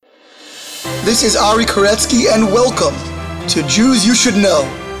This is Ari Koretsky, and welcome to Jews You Should Know,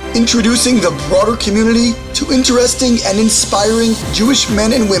 introducing the broader community to interesting and inspiring Jewish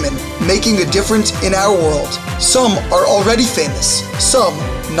men and women making a difference in our world. Some are already famous, some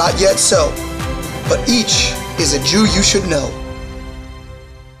not yet so, but each is a Jew you should know.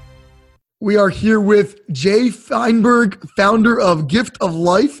 We are here with Jay Feinberg, founder of Gift of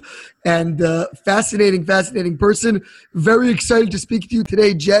Life, and fascinating person. Very excited to speak to you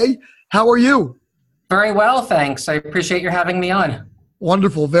today, Jay. How are you? Very well, thanks. I appreciate your having me on.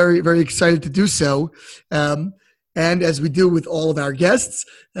 Wonderful. Very, very excited to do so. And as we do with all of our guests,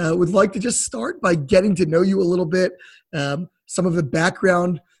 would like to just start by getting to know you a little bit, some of the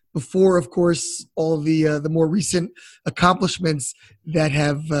background before, of course, all of the more recent accomplishments that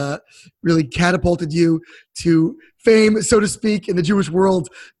have really catapulted you to fame, so to speak, in the Jewish world.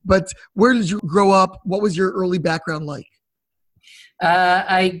 But where did you grow up? What was your early background like?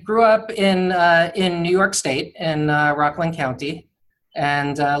 I grew up in New York State, in Rockland County,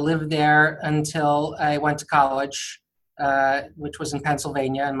 and lived there until I went to college, which was in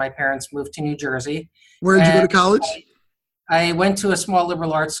Pennsylvania, and my parents moved to New Jersey. Where did you go to college? I went to a small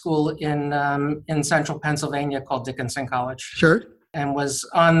liberal arts school in central Pennsylvania called Dickinson College. Sure. And was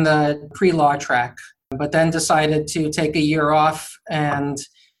on the pre-law track, but then decided to take a year off and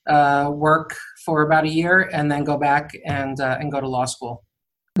work for about a year and then go back and go to law school.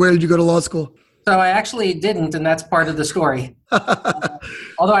 Where did you go to law school? So I actually didn't, and that's part of the story.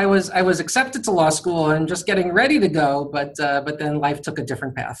 Although I was accepted to law school and just getting ready to go, but then life took a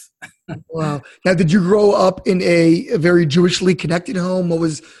different path. Wow. Now, did you grow up in a very Jewishly connected home? What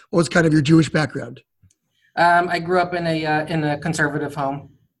was kind of your Jewish background? I grew up in a conservative home.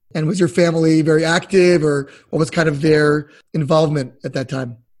 And was your family very active, or what was kind of their involvement at that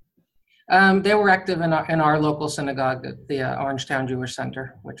time? They were active in our local synagogue at the Orangetown Jewish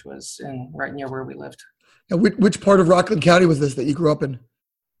Center, which was right near where we lived. Now, which part of Rockland County was this that you grew up in?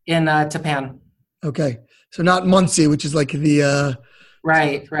 In Tappan. Okay. So not Muncie, which is like the...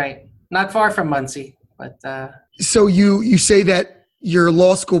 Right. Not far from Muncie, but... So you say that your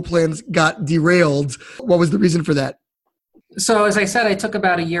law school plans got derailed. What was the reason for that? So as I said, I took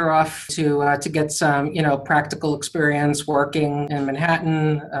about a year off to get some, practical experience working in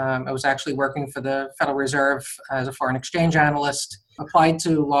Manhattan. I was actually working for the Federal Reserve as a foreign exchange analyst. Applied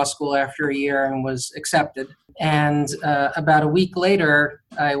to law school after a year and was accepted. And about a week later,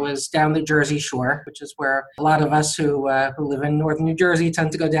 I was down the Jersey Shore, which is where a lot of us who live in northern New Jersey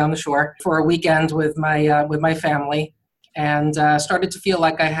tend to go down the shore for a weekend with my family, and started to feel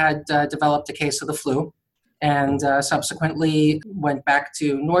like I had developed a case of the flu. And subsequently went back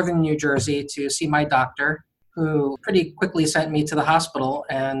to northern New Jersey to see my doctor, who pretty quickly sent me to the hospital,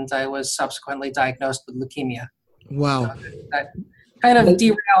 and I was subsequently diagnosed with leukemia. Wow. That kind of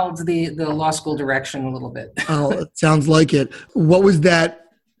derailed the law school direction a little bit. Oh, it sounds like it. What was that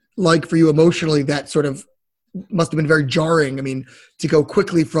like for you emotionally? That sort of must have been very jarring. I mean, to go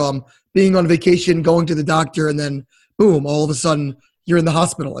quickly from being on vacation, going to the doctor, and then boom, all of a sudden you're in the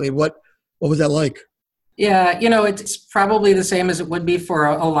hospital. I mean, what was that like? Yeah, it's probably the same as it would be for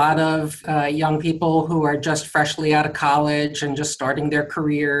a lot of young people who are just freshly out of college and just starting their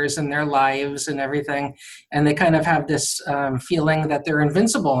careers and their lives and everything. And they kind of have this feeling that they're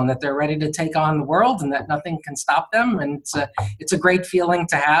invincible and that they're ready to take on the world and that nothing can stop them. And it's a great feeling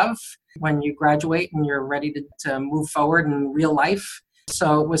to have when you graduate and you're ready to move forward in real life.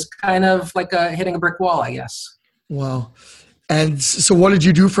 So it was kind of like hitting a brick wall, I guess. Wow. And so what did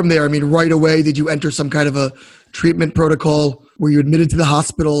you do from there? I mean, right away, did you enter some kind of a treatment protocol? Were you admitted to the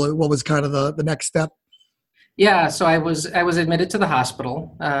hospital? What was kind of the next step? Yeah, so I was admitted to the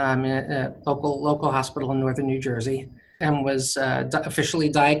hospital, a local hospital in northern New Jersey, and was officially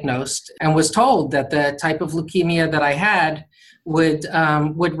diagnosed and was told that the type of leukemia that I had would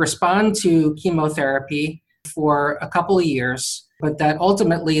respond to chemotherapy for a couple of years, but that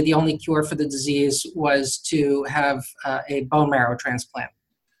ultimately the only cure for the disease was to have a bone marrow transplant.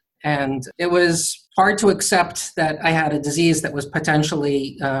 And it was hard to accept that I had a disease that was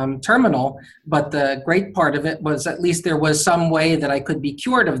potentially terminal, but the great part of it was at least there was some way that I could be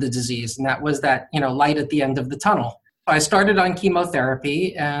cured of the disease, and that was that light at the end of the tunnel. I started on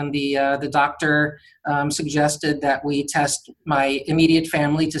chemotherapy, and the doctor suggested that we test my immediate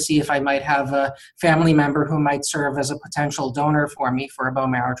family to see if I might have a family member who might serve as a potential donor for me for a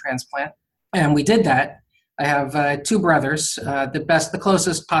bone marrow transplant. And we did that. I have two brothers. The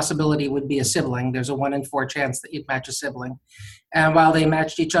closest possibility would be a sibling. There's a 1 in 4 chance that you'd match a sibling. And while they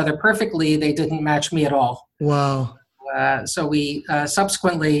matched each other perfectly, they didn't match me at all. Wow. So we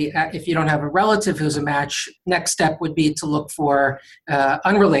subsequently, if you don't have a relative who's a match, next step would be to look for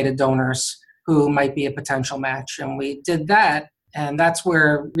unrelated donors who might be a potential match. And we did that. And that's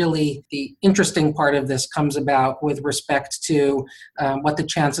where really the interesting part of this comes about with respect to what the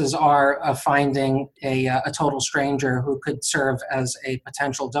chances are of finding a total stranger who could serve as a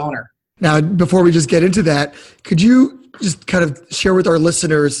potential donor. Now, before we just get into that, could you just kind of share with our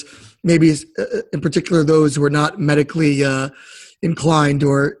listeners, maybe in particular those who are not medically inclined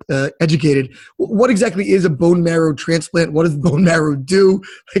or educated, what exactly is a bone marrow transplant? What does bone marrow do?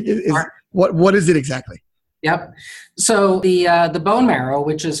 What is it exactly? Yep. So the bone marrow,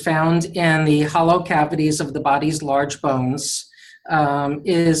 which is found in the hollow cavities of the body's large bones,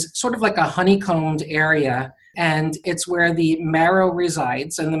 is sort of like a honeycombed area, and it's where the marrow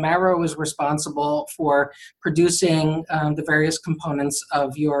resides. And the marrow is responsible for producing the various components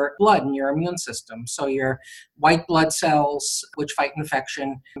of your blood and your immune system. So your white blood cells, which fight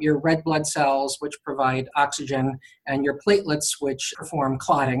infection, your red blood cells, which provide oxygen, and your platelets, which perform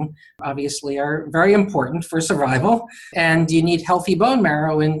clotting, obviously are very important for survival. And you need healthy bone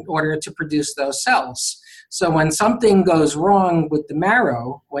marrow in order to produce those cells. So when something goes wrong with the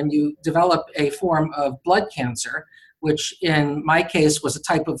marrow, when you develop a form of blood cancer, which in my case was a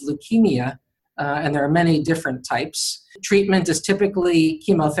type of leukemia, and there are many different types, treatment is typically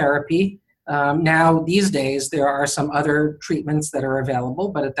chemotherapy. Now, these days, there are some other treatments that are available,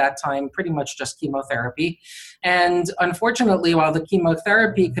 but at that time, pretty much just chemotherapy. And unfortunately, while the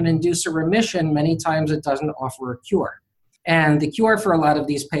chemotherapy can induce a remission, many times it doesn't offer a cure. And the cure for a lot of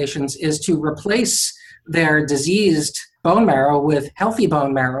these patients is to replace their diseased bone marrow with healthy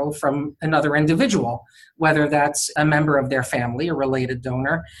bone marrow from another individual, whether that's a member of their family, a related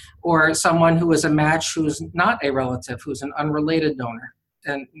donor, or someone who is a match who's not a relative, who's an unrelated donor.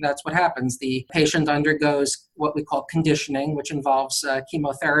 And that's what happens. The patient undergoes what we call conditioning, which involves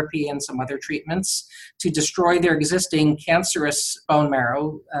chemotherapy and some other treatments to destroy their existing cancerous bone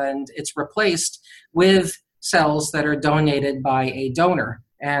marrow, and it's replaced with cells that are donated by a donor.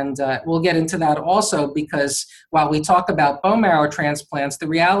 And we'll get into that also, because while we talk about bone marrow transplants, the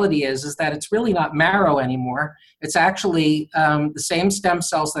reality is that it's really not marrow anymore. It's actually the same stem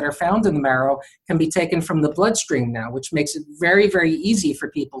cells that are found in the marrow can be taken from the bloodstream now, which makes it very, very easy for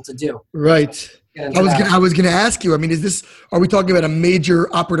people to do. Right. I was going to ask you, I mean, are we talking about a major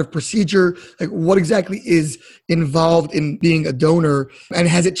operative procedure? Like, what exactly is involved in being a donor, and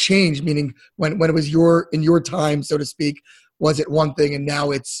has it changed? Meaning when it was in your time, so to speak, was it one thing and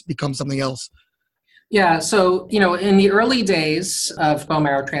now it's become something else? Yeah, so, in the early days of bone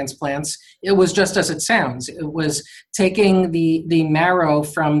marrow transplants, it was just as it sounds. It was taking the marrow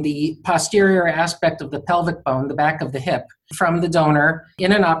from the posterior aspect of the pelvic bone, the back of the hip, from the donor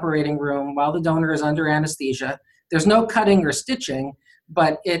in an operating room while the donor is under anesthesia. There's no cutting or stitching,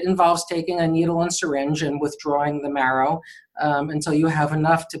 but it involves taking a needle and syringe and withdrawing the marrow until you have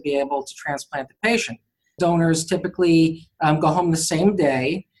enough to be able to transplant the patient. Donors typically go home the same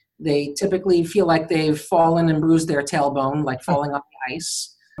day. They typically feel like they've fallen and bruised their tailbone, like falling on the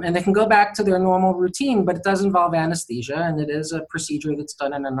ice. And they can go back to their normal routine, but it does involve anesthesia, and it is a procedure that's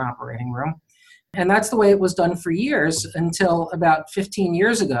done in an operating room. And that's the way it was done for years until about 15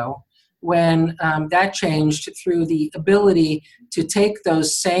 years ago, when that changed through the ability to take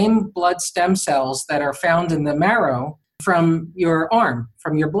those same blood stem cells that are found in the marrow from your arm,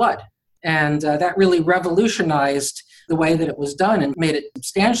 from your blood. And that really revolutionized the way that it was done and made it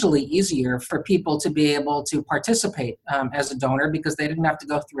substantially easier for people to be able to participate as a donor, because they didn't have to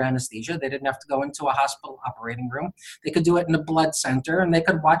go through anesthesia. They didn't have to go into a hospital operating room. They could do it in a blood center, and they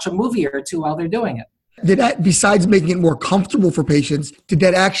could watch a movie or two while they're doing it. Did that, besides making it more comfortable for patients, did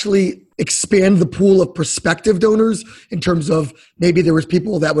that actually expand the pool of prospective donors in terms of maybe there was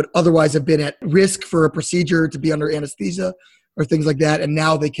people that would otherwise have been at risk for a procedure to be under anesthesia or things like that, and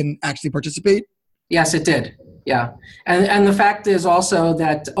now they can actually participate? Yes, it did. Yeah. And the fact is also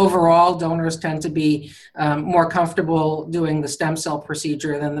that overall donors tend to be more comfortable doing the stem cell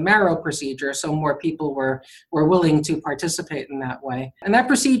procedure than the marrow procedure. So more people were willing to participate in that way. And that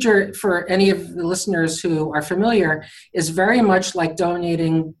procedure, for any of the listeners who are familiar, is very much like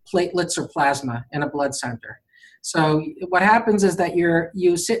donating platelets or plasma in a blood center. So what happens is that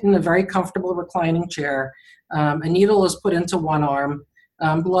you sit in a very comfortable reclining chair. A needle is put into one arm.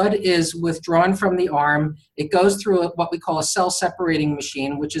 Blood is withdrawn from the arm. It goes through what we call a cell separating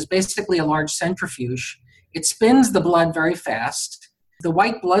machine, which is basically a large centrifuge. It spins the blood very fast. The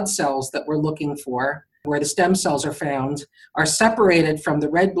white blood cells that we're looking for, where the stem cells are found, are separated from the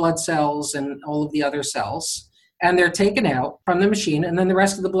red blood cells and all of the other cells. and they're taken out from the machine, and then the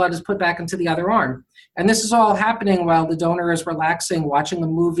rest of the blood is put back into the other arm. And this is all happening while the donor is relaxing, watching a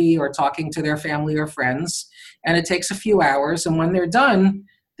movie or talking to their family or friends. And it takes a few hours, and when they're done,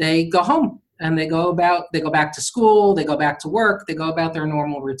 they go home and they go back to school, they go back to work, they go about their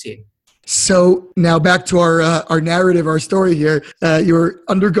normal routine. So now back to our narrative, our story here. You were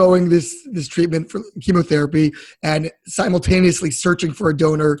undergoing this treatment for chemotherapy and simultaneously searching for a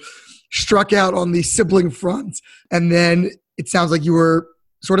donor, struck out on the sibling front, and then it sounds like you were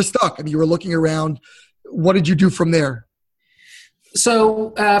sort of stuck. I mean, you were looking around. What did you do from there?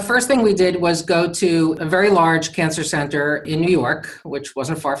 So first thing we did was go to a very large cancer center in New York, which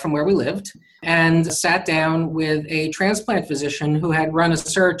wasn't far from where we lived, and sat down with a transplant physician who had run a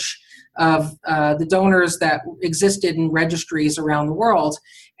search of the donors that existed in registries around the world.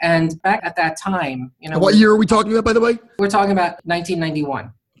 And back at that time, what year are we talking about, by the way? We're talking about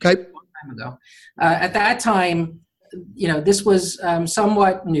 1991. Okay. A long time ago. At that time, this was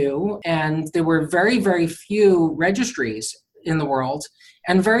somewhat new, and there were very, very few registries in the world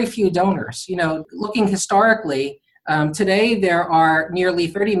and very few donors. Looking historically, today there are nearly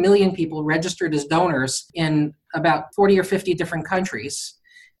 30 million people registered as donors in about 40 or 50 different countries.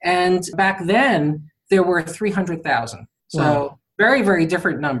 And back then, there were 300,000. So wow. Very, very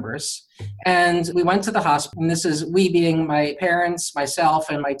different numbers. And we went to the hospital, and this is we being my parents, myself,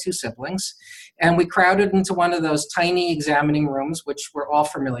 and my two siblings. And we crowded into one of those tiny examining rooms, which we're all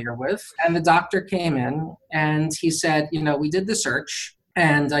familiar with. And the doctor came in, and he said, we did the search,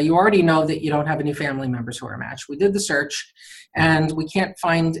 and you already know that you don't have any family members who are matched. We did the search, and we can't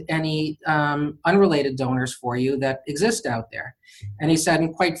find any unrelated donors for you that exist out there. And he said,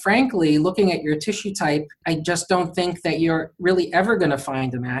 and quite frankly, looking at your tissue type, I just don't think that you're really ever going to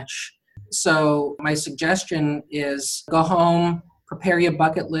find a match. So my suggestion is go home, prepare your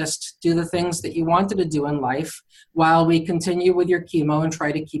bucket list, do the things that you wanted to do in life while we continue with your chemo and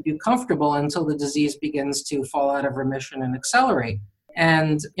try to keep you comfortable until the disease begins to fall out of remission and accelerate.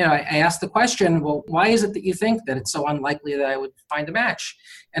 And, I asked the question, well, why is it that you think that it's so unlikely that I would find a match?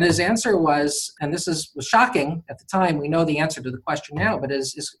 And his answer was, and this was shocking at the time, we know the answer to the question now, but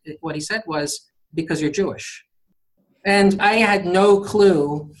what he said was, because you're Jewish. And I had no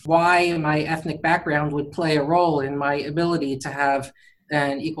clue why my ethnic background would play a role in my ability to have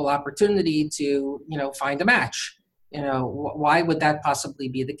an equal opportunity to, find a match. Why would that possibly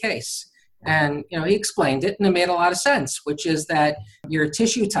be the case? And, he explained it, and it made a lot of sense, which is that your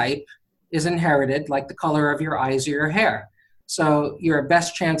tissue type is inherited like the color of your eyes or your hair. So your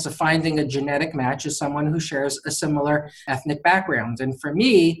best chance of finding a genetic match is someone who shares a similar ethnic background. And for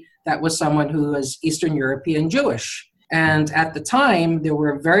me, that was someone who was Eastern European Jewish. And at the time, there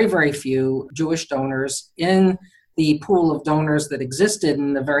were very, very few Jewish donors in the pool of donors that existed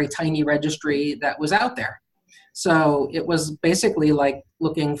in the very tiny registry that was out there. So it was basically like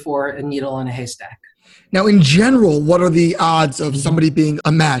looking for a needle in a haystack. Now, in general, what are the odds of somebody being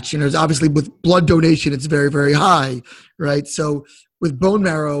a match? Obviously with blood donation, it's very, very high, right? So with bone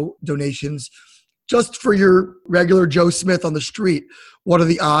marrow donations, just for your regular Joe Smith on the street, what are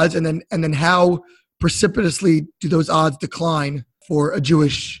the odds? And then how precipitously do those odds decline for a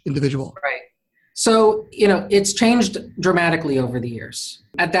Jewish individual? Right. So, it's changed dramatically over the years.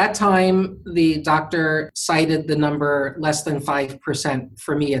 At that time, the doctor cited the number less than 5%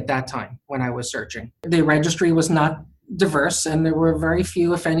 for me at that time when I was searching. The registry was not diverse, and there were very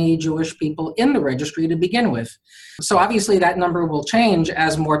few, if any, Jewish people in the registry to begin with. So obviously that number will change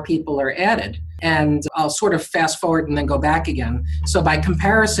as more people are added. And I'll sort of fast forward and then go back again. So by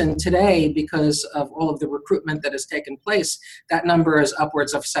comparison today, because of all of the recruitment that has taken place, that number is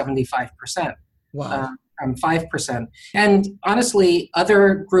upwards of 75%. Wow. From 5%. And honestly,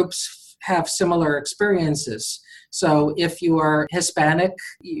 other groups have similar experiences. So if you are Hispanic,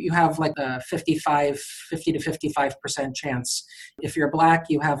 you have like a 50 to 55% chance. If you're Black,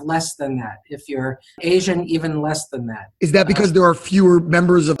 you have less than that. If you're Asian, even less than that. Is that because there are fewer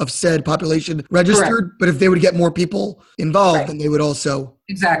members of said population registered? Correct. But if they would get more people involved, Right. then they would also...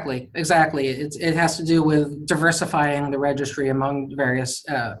 Exactly. It has to do with diversifying the registry among various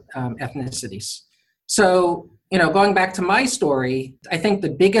ethnicities. So, going back to my story, I think the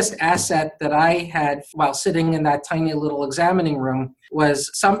biggest asset that I had while sitting in that tiny little examining room was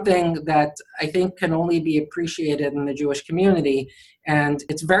something that I think can only be appreciated in the Jewish community. And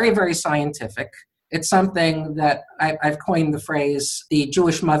it's very, very scientific. It's something that I've coined the phrase, the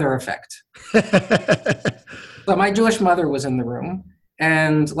Jewish mother effect. So my Jewish mother was in the room.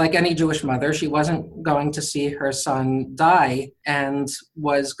 And like any Jewish mother, she wasn't going to see her son die and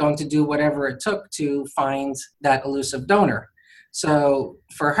was going to do whatever it took to find that elusive donor. So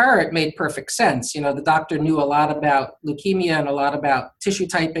for her, it made perfect sense. The doctor knew a lot about leukemia and a lot about tissue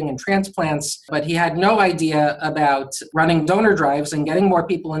typing and transplants, but he had no idea about running donor drives and getting more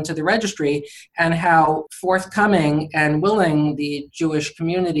people into the registry, and how forthcoming and willing the Jewish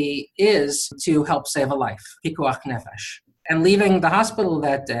community is to help save a life. Pikuach nefesh. And leaving the hospital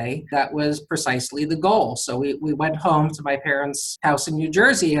that day, that was precisely the goal. So we went home to my parents' house in New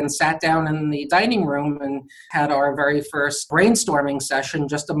Jersey and sat down in the dining room and had our very first brainstorming session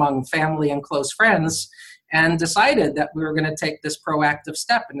just among family and close friends, and decided that we were going to take this proactive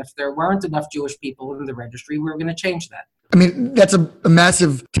step. And if there weren't enough Jewish people in the registry, we were going to change that. I mean, that's a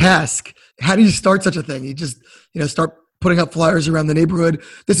massive task. How do you start such a thing? You just, start putting up flyers around the neighborhood.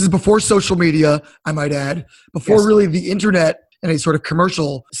 This is before social media, I might add, before Yes. really the internet in a sort of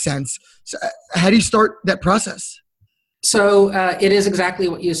commercial sense. So how do you start that process? So it is exactly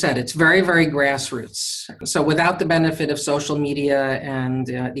what you said. It's very, very grassroots. So without the benefit of social media and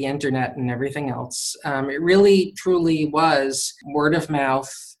the internet and everything else, it really, truly was word of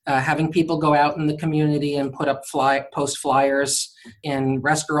mouth, having people go out in the community and put up post flyers in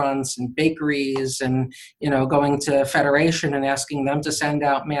restaurants and bakeries, and going to Federation and asking them to send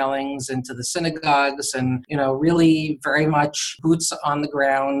out mailings into the synagogues, and really very much boots on the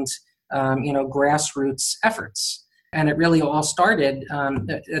ground, grassroots efforts. And it really all started,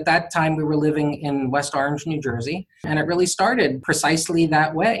 at that time we were living in West Orange, New Jersey, and it really started precisely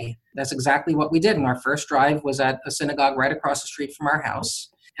that way. That's exactly what we did. And our first drive was at a synagogue right across the street from our house.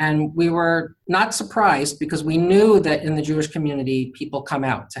 And we were not surprised, because we knew that in the Jewish community, people come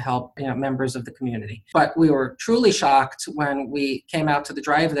out to help members of the community. But we were truly shocked when we came out to the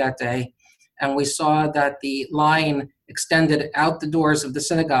drive that day and we saw that the line extended out the doors of the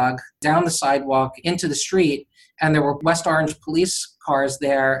synagogue, down the sidewalk, into the street, and there were West Orange police cars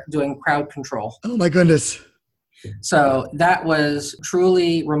there doing crowd control. Oh my goodness. So that was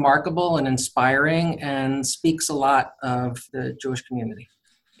truly remarkable and inspiring, and speaks a lot of the Jewish community.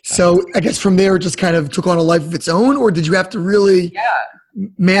 So I guess from there, it just kind of took on a life of its own, or did you have to really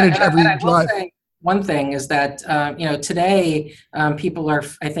manage every and I will drive? say one thing is that, today I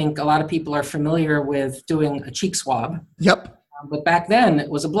think a lot of people are familiar with doing a cheek swab. Yep. But back then it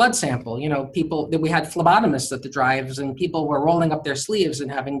was a blood sample. We had phlebotomists at the drives, and people were rolling up their sleeves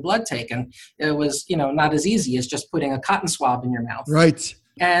and having blood taken. It was, not as easy as just putting a cotton swab in your mouth. Right.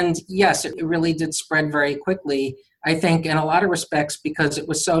 And yes, it really did spread very quickly. I think in a lot of respects, because it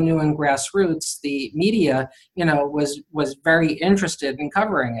was so new and grassroots, the media, was very interested in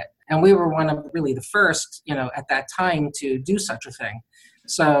covering it. And we were one of really the first, at that time to do such a thing.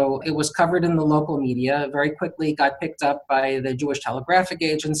 So it was covered in the local media, very quickly got picked up by the Jewish Telegraphic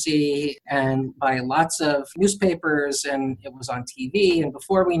Agency and by lots of newspapers, and it was on TV. And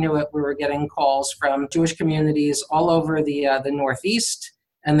before we knew it, we were getting calls from Jewish communities all over the Northeast,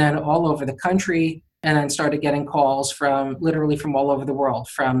 and then all over the country, and then started getting calls from literally from all over the world,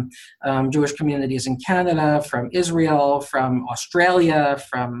 from Jewish communities in Canada, from Israel, from Australia,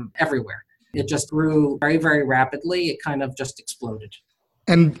 from everywhere. It just grew very, very rapidly. It kind of just exploded.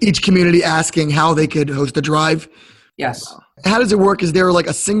 And each community asking how they could host a drive. Yes. How does it work? Is there like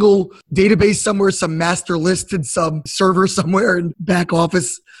a single database somewhere, some master list in some server somewhere in back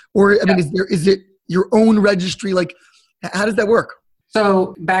office? Or, is it your own registry? Like, how does that work?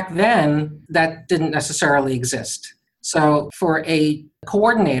 So back then, that didn't necessarily exist. So for a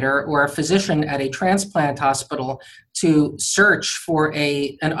coordinator or a physician at a transplant hospital to search for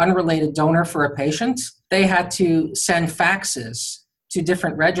an unrelated donor for a patient, they had to send faxes to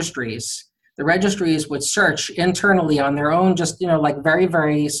different registries. The registries would search internally on their own, just, very,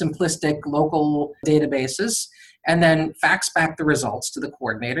 very simplistic local databases, and then fax back the results to the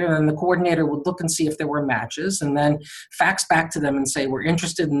coordinator. And the coordinator would look and see if there were matches, and then fax back to them and say, we're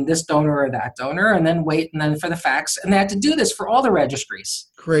interested in this donor or that donor, and then wait, and then for the fax. And they had to do this for all the registries.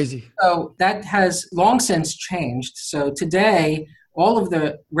 Crazy. So that has long since changed. So today, all of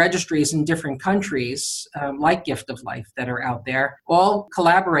the registries in different countries, like Gift of Life that are out there, all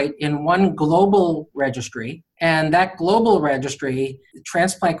collaborate in one global registry. And that global registry,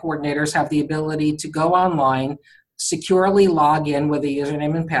 transplant coordinators have the ability to go online, securely log in with a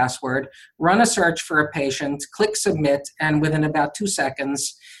username and password, run a search for a patient, click submit, and within about 2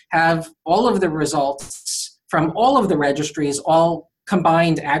 seconds, have all of the results from all of the registries all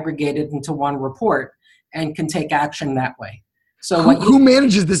combined, aggregated into one report, and can take action that way. So who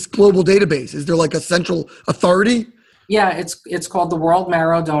manages this global database? Is there like a central authority? Yeah, it's called the World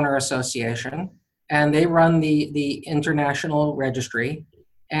Marrow Donor Association, and they run the international registry.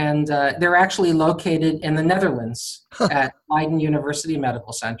 And they're actually located in the Netherlands at Leiden University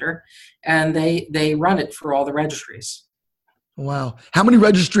Medical Center, and they run it for all the registries. Wow. How many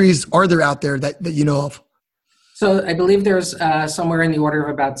registries are there out there that you know of? So I believe there's somewhere in the order of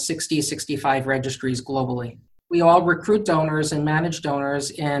about 60, 65 registries globally. We all recruit donors and manage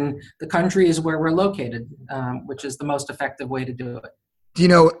donors in the countries where we're located, which is the most effective way to do it. Do you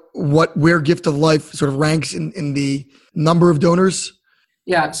know where Gift of Life sort of ranks in the number of donors?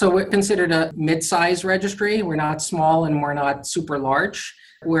 Yeah, so we're considered a mid-size registry. We're not small and we're not super large.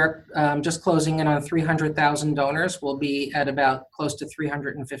 We're just closing in on 300,000 donors. We'll be at about close to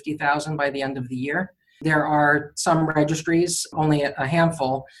 350,000 by the end of the year. There are some registries, only a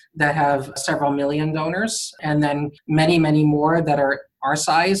handful, that have several million donors, and then many, many more that are our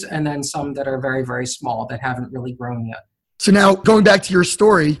size, and then some that are very, very small that haven't really grown yet. So now going back to your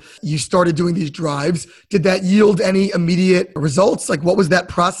story, you started doing these drives. Did that yield any immediate results? Like what was that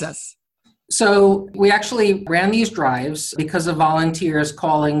process? So we actually ran these drives because of volunteers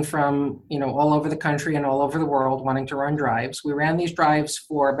calling from, all over the country and all over the world wanting to run drives. We ran these drives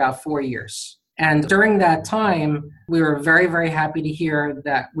for about 4 years. And during that time, we were very, very happy to hear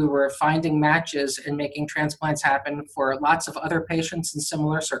that we were finding matches and making transplants happen for lots of other patients in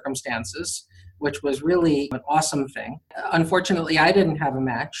similar circumstances, which was really an awesome thing. Unfortunately, I didn't have a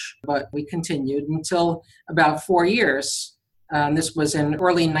match, but we continued until about 4 years. This was in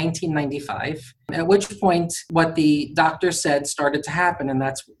early 1995, at which point what the doctor said started to happen, and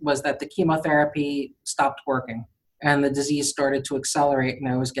that was that the chemotherapy stopped working and the disease started to accelerate and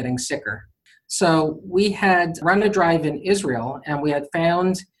I was getting sicker. So we had run a drive in Israel and we had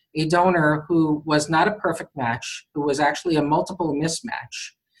found a donor who was not a perfect match, who was actually a multiple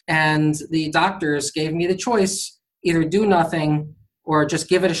mismatch. And the doctors gave me the choice, either do nothing or just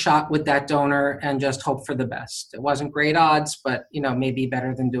give it a shot with that donor and just hope for the best. It wasn't great odds, but maybe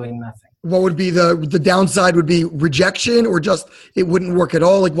better than doing nothing. What would be the downside? Would be rejection or just it wouldn't work at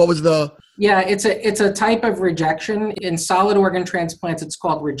all? Like what was the... Yeah, it's a type of rejection. In solid organ transplants, it's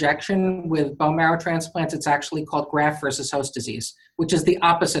called rejection. With bone marrow transplants, it's actually called graft versus host disease, which is the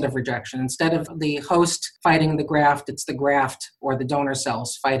opposite of rejection. Instead of the host fighting the graft, it's the graft or the donor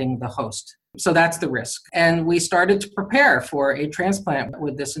cells fighting the host. So that's the risk. And we started to prepare for a transplant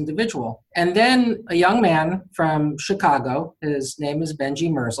with this individual. And then a young man from Chicago, his name is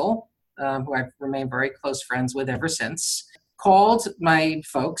Benji Merzel, who I've remained very close friends with ever since, called my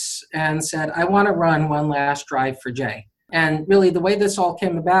folks and said, I want to run one last drive for Jay. And really the way this all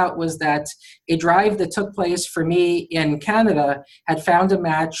came about was that a drive that took place for me in Canada had found a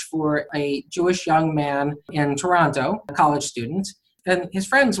match for a Jewish young man in Toronto, a college student, and his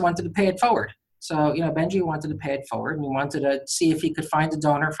friends wanted to pay it forward. So, Benji wanted to pay it forward and he wanted to see if he could find a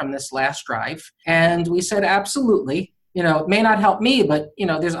donor from this last drive. And we said, absolutely. It may not help me, but,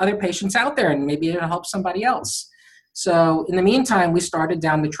 there's other patients out there and maybe it'll help somebody else. So in the meantime, we started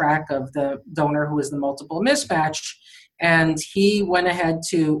down the track of the donor who was the multiple mismatch, and he went ahead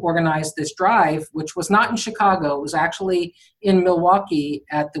to organize this drive, which was not in Chicago. It was actually in Milwaukee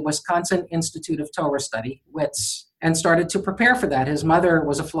at the Wisconsin Institute of Torah Study, WITS, and started to prepare for that. His mother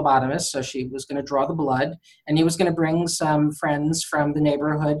was a phlebotomist, so she was going to draw the blood, and he was going to bring some friends from the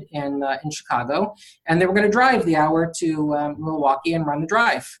neighborhood in Chicago, and they were going to drive the hour to Milwaukee and run the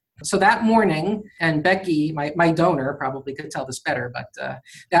drive. So that morning, and Becky, my donor, probably could tell this better, but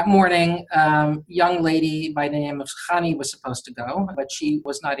that morning, young lady by the name of Chani was supposed to go, but she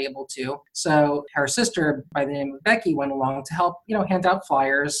was not able to. So her sister by the name of Becky went along to help, hand out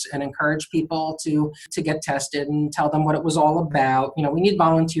flyers and encourage people to get tested and tell them what it was all about. We need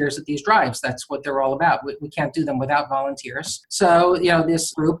volunteers at these drives. That's what they're all about. We can't do them without volunteers. So,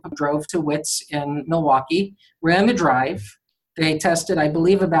 this group drove to WITS in Milwaukee, ran the drive. They tested, I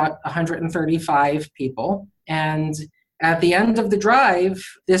believe, about 135 people. And at the end of the drive,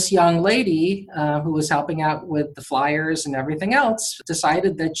 this young lady who was helping out with the flyers and everything else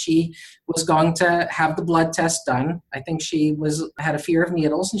decided that she was going to have the blood test done. I think she had a fear of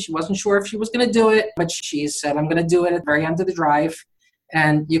needles and she wasn't sure if she was going to do it, but she said, I'm going to do it at the very end of the drive.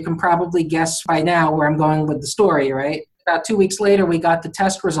 And you can probably guess by now where I'm going with the story, right? About 2 weeks later, we got the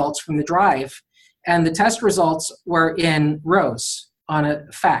test results from the drive. And the test results were in rows on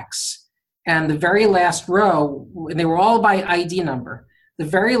a fax. And the very last row, they were all by ID number. The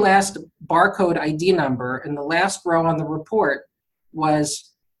very last barcode ID number in the last row on the report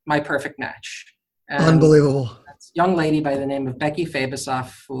was my perfect match. And unbelievable. That's a young lady by the name of Becky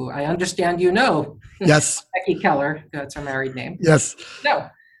Fabisoff, who I understand you know. Yes. Becky Keller, that's her married name. Yes. No.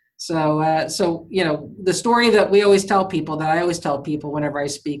 So, the story that we always tell people, that I always tell people whenever I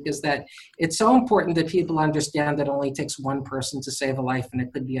speak, is that it's so important that people understand that it only takes one person to save a life, and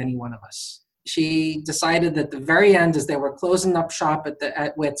it could be any one of us. She decided at the very end, as they were closing up shop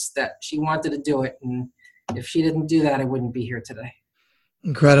at WITS, that she wanted to do it, and If she didn't do that, I wouldn't be here today.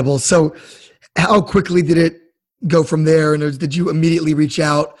 Incredible. So how quickly did it go from there? And did you immediately reach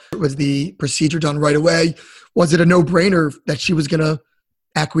out? Was the procedure done right away? Was it a no-brainer that she was going to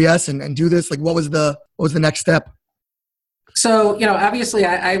acquiesce and do this? Like, what was the next step? So, obviously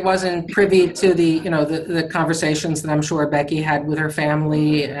I wasn't privy to the conversations that I'm sure Becky had with her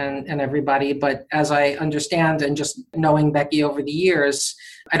family and everybody. But as I understand, and just knowing Becky over the years,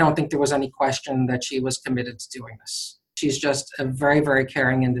 I don't think there was any question that she was committed to doing this. She's just a very, very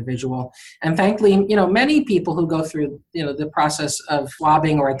caring individual. And thankfully, many people who go through, the process of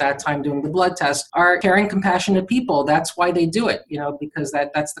swabbing, or at that time doing the blood test, are caring, compassionate people. That's why they do it, because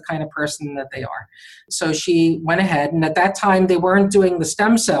that's the kind of person that they are. So she went ahead, and at that time, they weren't doing the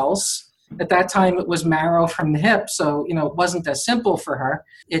stem cells. At that time, it was marrow from the hip, so, it wasn't as simple for her.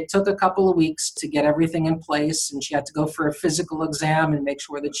 It took a couple of weeks to get everything in place, and she had to go for a physical exam and make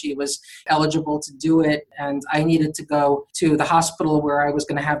sure that she was eligible to do it. And I needed to go to the hospital where I was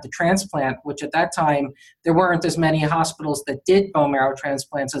going to have the transplant, which at that time, there weren't as many hospitals that did bone marrow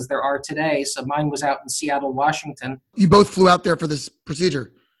transplants as there are today. So mine was out in Seattle, Washington. You both flew out there for this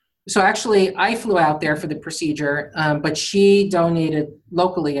procedure? So actually, I flew out there for the procedure, but she donated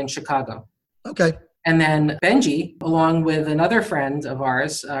locally in Chicago. Okay. And then Benji, along with another friend of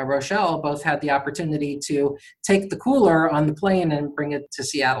ours, Rochelle, both had the opportunity to take the cooler on the plane and bring it to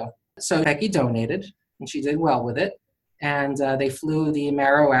Seattle. So Becky donated, and she did well with it. And they flew the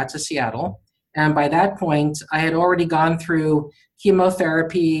marrow out to Seattle. And by that point, I had already gone through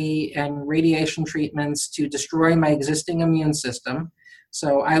chemotherapy and radiation treatments to destroy my existing immune system.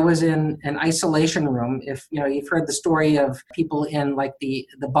 So I was in an isolation room. If you've heard the story of people in like the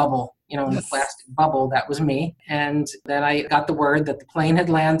bubble, in the plastic bubble, that was me. And then I got the word that the plane had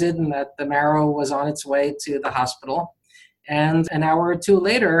landed and that the marrow was on its way to the hospital. And an hour or two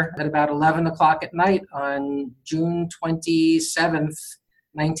later, at about 11 o'clock at night on June 27th,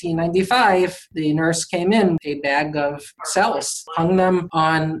 1995, the nurse came in, a bag of cells, hung them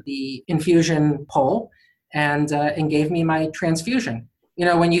on the infusion pole, and gave me my transfusion.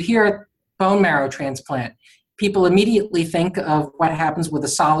 When you hear bone marrow transplant, people immediately think of what happens with a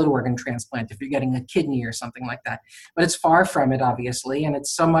solid organ transplant if you're getting a kidney or something like that. But it's far from it, obviously, and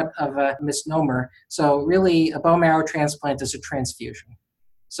it's somewhat of a misnomer. So really, a bone marrow transplant is a transfusion.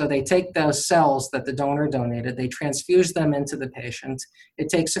 So they take those cells that the donor donated, they transfuse them into the patient. It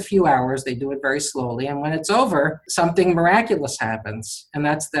takes a few hours. They do it very slowly. And when it's over, something miraculous happens. And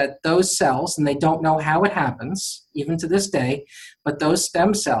that's that those cells, and they don't know how it happens, even to this day, but those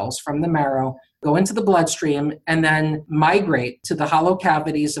stem cells from the marrow go into the bloodstream and then migrate to the hollow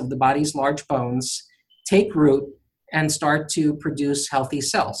cavities of the body's large bones, take root, and start to produce healthy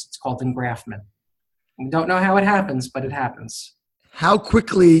cells. It's called engraftment. We don't know how it happens, but it happens. How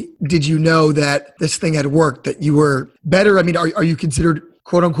quickly did you know that this thing had worked, that you were better? I mean, are you considered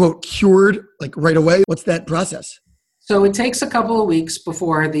quote unquote cured like right away? What's that process? So it takes a couple of weeks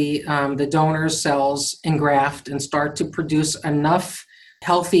before the donor's cells engraft and start to produce enough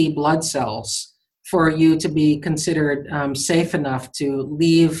healthy blood cells for you to be considered safe enough to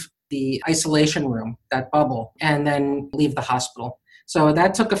leave the isolation room, that bubble, and then leave the hospital. So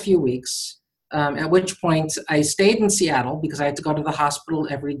that took a few weeks. At which point I stayed in Seattle because I had to go to the hospital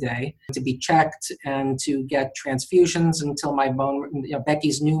every day to be checked and to get transfusions until my bone,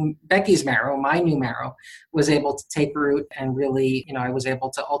 Becky's marrow, my new marrow, was able to take root, and really, I was able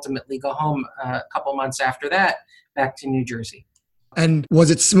to ultimately go home a couple months after that, back to New Jersey. And was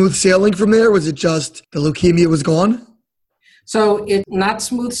it smooth sailing from there? Was it just the leukemia was gone? So it's not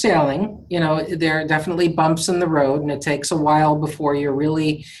smooth sailing. There are definitely bumps in the road, and it takes a while before you're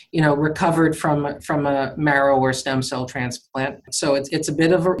really, recovered from a marrow or stem cell transplant. So it's a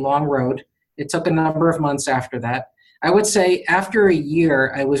bit of a long road. It took a number of months after that. I would say after a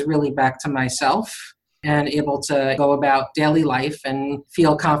year, I was really back to myself and able to go about daily life and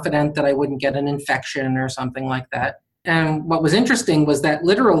feel confident that I wouldn't get an infection or something like that. And what was interesting was that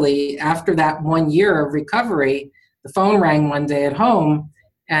literally after that 1 year of recovery, the phone rang one day at home,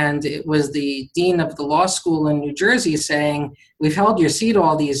 and it was the dean of the law school in New Jersey saying, "We've held your seat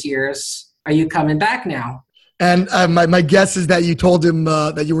all these years. Are you coming back now?" And my guess is that you told him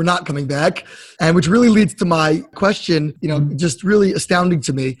that you were not coming back, and which really leads to my question, just really astounding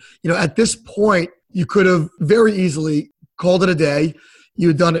to me. At this point, you could have very easily called it a day. You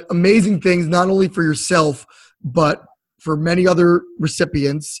had done amazing things, not only for yourself, but for many other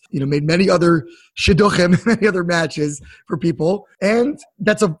recipients, made many other shidduchim, many other matches for people. And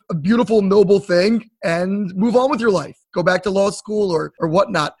that's a beautiful, noble thing, and move on with your life. Go back to law school or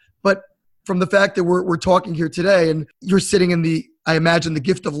whatnot. But from the fact that we're talking here today and you're sitting in the I imagine, the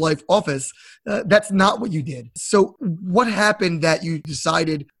Gift of Life office. That's not what you did. So what happened that you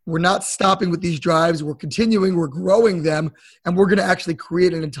decided we're not stopping with these drives, we're continuing, we're growing them, and we're going to actually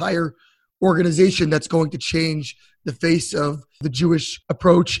create an entire organization that's going to change the face of the Jewish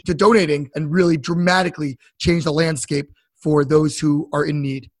approach to donating and really dramatically change the landscape for those who are in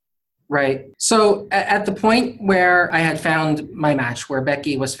need? Right. So at the point where I had found my match, where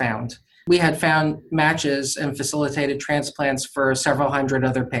Becky was found, we had found matches and facilitated transplants for several hundred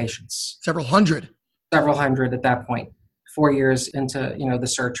other patients. Several hundred? Several hundred at that point, 4 years into, the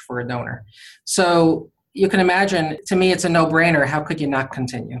search for a donor. So you can imagine, to me, it's a no-brainer. How could you not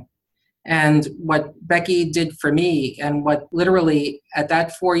continue? And what Becky did for me, and what literally at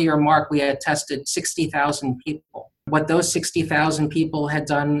that 4-year mark, we had tested 60,000 people. What those 60,000 people had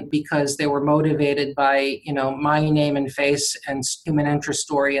done because they were motivated by, my name and face and human interest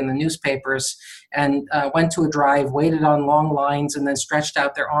story in the newspapers, and went to a drive, waited on long lines, and then stretched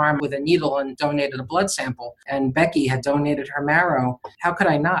out their arm with a needle and donated a blood sample. And Becky had donated her marrow. How could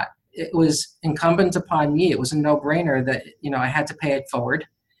I not? It was incumbent upon me. It was a no-brainer that, I had to pay it forward.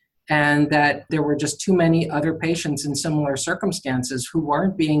 And that there were just too many other patients in similar circumstances who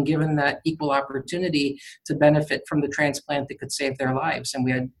weren't being given that equal opportunity to benefit from the transplant that could save their lives. And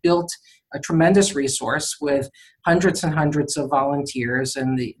we had built a tremendous resource with hundreds and hundreds of volunteers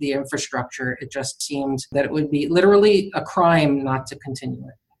and the infrastructure. It just seemed that it would be literally a crime not to continue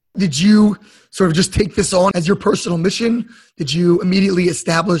it. Did you sort of just take this on as your personal mission? Did you immediately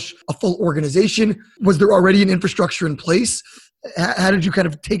establish a full organization? Was there already an infrastructure in place? How did you kind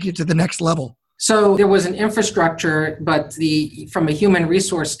of take it to the next level? So there was an infrastructure, but from a human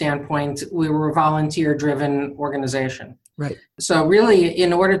resource standpoint, we were a volunteer-driven organization. Right. So really,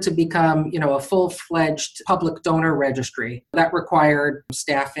 in order to become, a full-fledged public donor registry, that required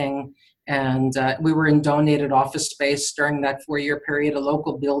staffing. And we were in donated office space during that 4-year period. A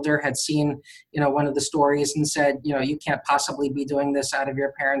local builder had seen, one of the stories and said, you can't possibly be doing this out of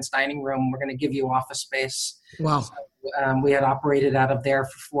your parents' dining room. We're going to give you office space. Wow. So, we had operated out of there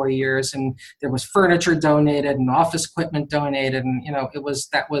for 4 years, and there was furniture donated and office equipment donated. And,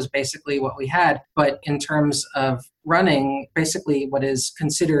 that was basically what we had. But in terms of running basically what is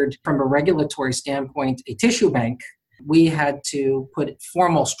considered from a regulatory standpoint, a tissue bank, we had to put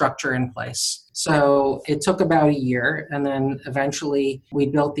formal structure in place. So it took about a year, and then eventually we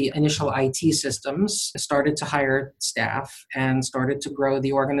built the initial IT systems, started to hire staff, and started to grow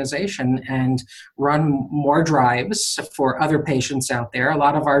the organization and run more drives for other patients out there. A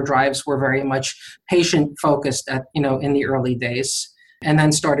lot of our drives were very much patient-focused in the early days, and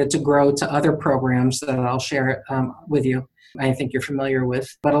then started to grow to other programs that I'll share with you. I think you're familiar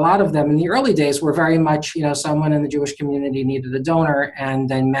with. But a lot of them in the early days were very much, someone in the Jewish community needed a donor, and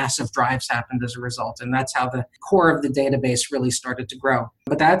then massive drives happened as a result. And that's how the core of the database really started to grow.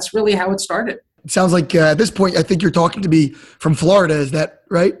 But that's really how it started. It sounds like at this point, I think you're talking to me from Florida. Is that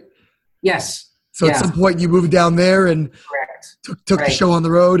right? Yes. So at some point you moved down there and took the show on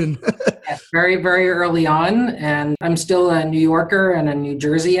the road. And yes, very, very early on. And I'm still a New Yorker and a New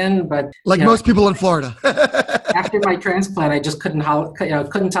Jerseyan, but most people in Florida. After my transplant, I just couldn't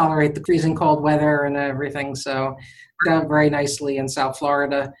tolerate the freezing cold weather and everything. So done very nicely in South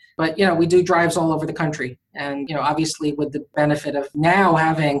Florida. But, we do drives all over the country. And, obviously with the benefit of now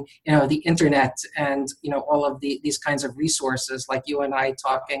having, the internet and, all of these kinds of resources like you and I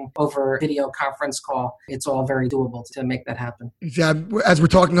talking over video conference call, it's all very doable to make that happen. Yeah, as we're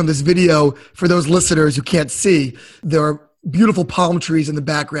talking on this video, for those listeners who can't see, there are beautiful palm trees in the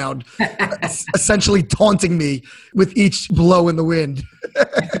background, essentially taunting me with each blow in the wind.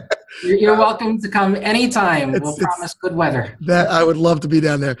 You're welcome to come anytime. We'll promise good weather. That I would love to be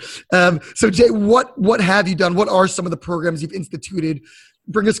down there. So Jay, what have you done? What are some of the programs you've instituted?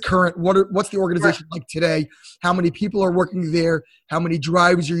 Bring us current. What's the organization like today? How many people are working there? How many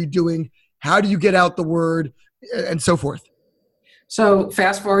drives are you doing? How do you get out the word? And so forth. So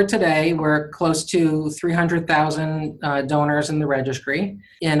fast forward today, we're close to 300,000 donors in the registry.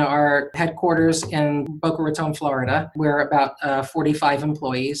 In our headquarters in Boca Raton, Florida, we're about 45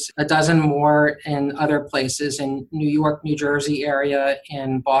 employees, a dozen more in other places in New York, New Jersey area,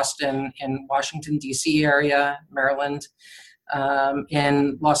 in Boston, in Washington, D.C. area, Maryland,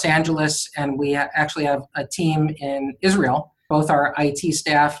 in Los Angeles, and we actually have a team in Israel, both our IT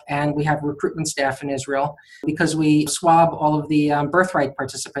staff and we have recruitment staff in Israel, because we swab all of the birthright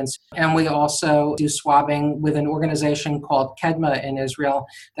participants. And we also do swabbing with an organization called Kedma in Israel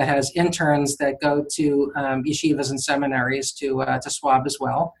that has interns that go to yeshivas and seminaries to swab as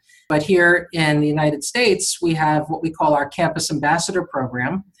well. But here in the United States, we have what we call our Campus Ambassador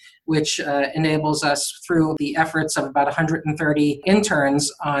Program, which enables us through the efforts of about 130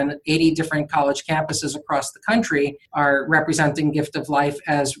 interns on 80 different college campuses across the country are representing Gift of Life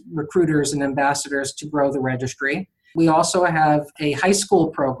as recruiters and ambassadors to grow the registry. We also have a high school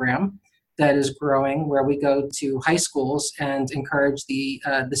program that is growing, where we go to high schools and encourage the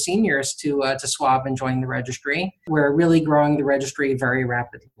seniors to swab and join the registry. We're really growing the registry very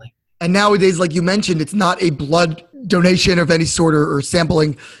rapidly. And nowadays, like you mentioned, it's not a blood donation of any sort or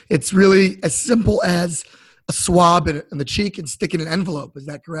sampling. It's really as simple as a swab in the cheek and stick in an envelope. Is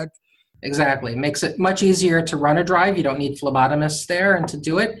that correct? Exactly. Makes it much easier to run a drive. You don't need phlebotomists there and to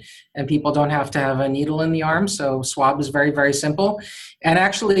do it. And people don't have to have a needle in the arm. So swab is very, very simple. And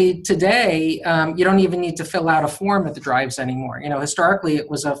actually today, you don't even need to fill out a form at the drives anymore. Historically it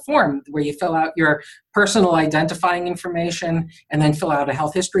was a form where you fill out your personal identifying information and then fill out a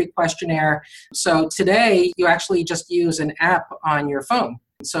health history questionnaire. So today you actually just use an app on your phone.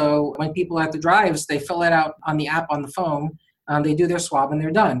 So when people are at the drives, they fill it out on the app on the phone. They do their swab and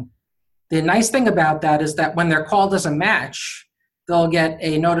they're done. The nice thing about that is that when they're called as a match, they'll get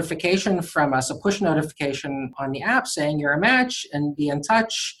a notification from us, a push notification on the app saying you're a match and be in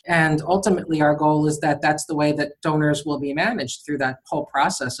touch. And ultimately, our goal is that that's the way that donors will be managed through that whole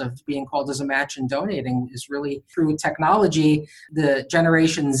process of being called as a match and donating is really through technology the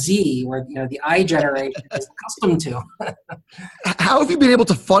Generation Z, or the I generation, is accustomed to. How have you been able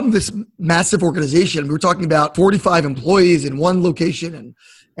to fund this massive organization? We were talking about 45 employees in one location and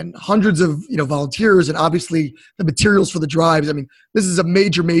hundreds of volunteers, and obviously the materials for the drives. I mean, this is a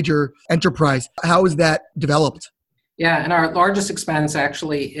major enterprise. How is that developed? Yeah, and our largest expense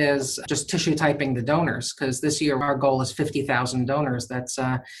actually is just tissue typing the donors, because this year our goal is 50,000 donors. That's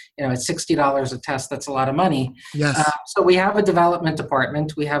at $60 a test. That's a lot of money. Yes. So we have a development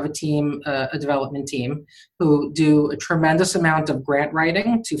department. We have a development team who do a tremendous amount of grant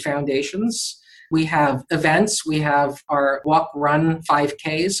writing to foundations. We have events. We have our walk-run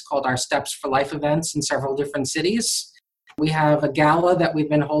 5Ks called our Steps for Life events in several different cities. We have a gala that we've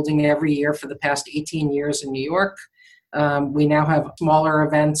been holding every year for the past 18 years in New York. We now have smaller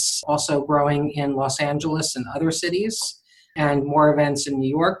events also growing in Los Angeles and other cities, and more events in New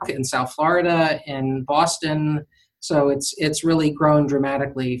York, in South Florida, in Boston. So it's really grown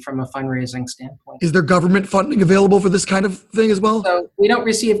dramatically from a fundraising standpoint. Is there government funding available for this kind of thing as well? So we don't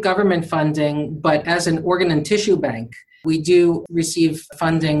receive government funding, but as an organ and tissue bank, we do receive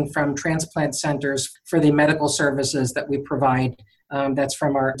funding from transplant centers for the medical services that we provide. That's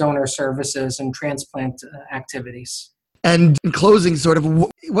from our donor services and transplant activities. And in closing, sort of,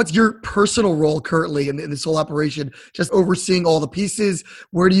 what's your personal role currently in this whole operation? Just overseeing all the pieces?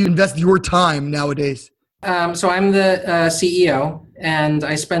 Where do you invest your time nowadays? So I'm the CEO, and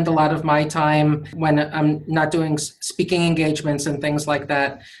I spend a lot of my time when I'm not doing speaking engagements and things like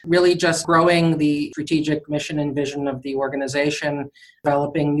that, really just growing the strategic mission and vision of the organization,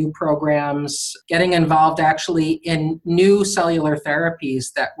 developing new programs, getting involved actually in new cellular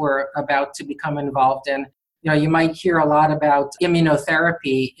therapies that we're about to become involved in. You might hear a lot about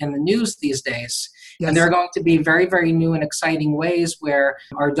immunotherapy in the news these days. Yes. And there are going to be very, very new and exciting ways where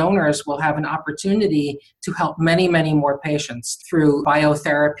our donors will have an opportunity to help many, many more patients through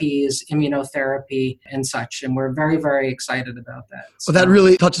biotherapies, immunotherapy, and such. And we're very, very excited about that. Well, that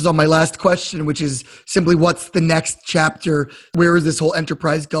really touches on my last question, which is simply what's the next chapter? Where is this whole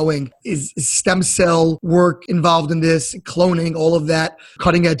enterprise going? Is stem cell work involved in this, cloning, all of that,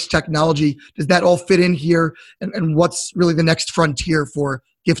 cutting edge technology? Does that all fit in here? And what's really the next frontier for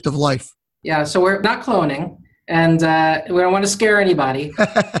Gift of Life? Yeah, so we're not cloning, and we don't want to scare anybody.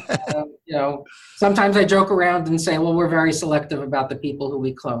 Sometimes I joke around and say, well, we're very selective about the people who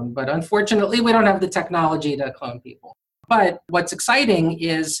we clone, but unfortunately, we don't have the technology to clone people. But what's exciting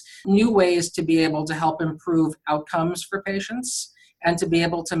is new ways to be able to help improve outcomes for patients and to be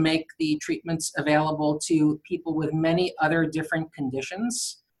able to make the treatments available to people with many other different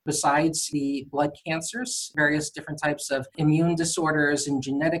conditions besides the blood cancers, various different types of immune disorders and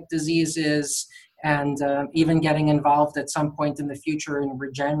genetic diseases, and even getting involved at some point in the future in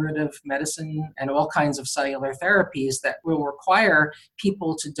regenerative medicine and all kinds of cellular therapies that will require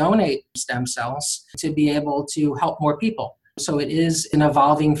people to donate stem cells to be able to help more people. So it is an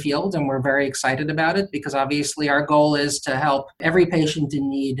evolving field, and we're very excited about it because obviously our goal is to help every patient in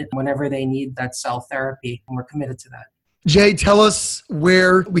need whenever they need that cell therapy, and we're committed to that. Jay, tell us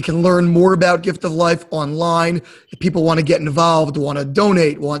where we can learn more about Gift of Life online. If people want to get involved, want to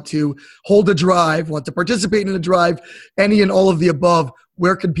donate, want to hold a drive, want to participate in a drive, any and all of the above,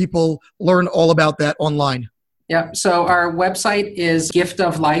 where can people learn all about that online? Yeah, so our website is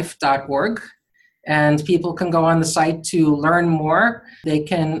giftoflife.org. And people can go on the site to learn more. They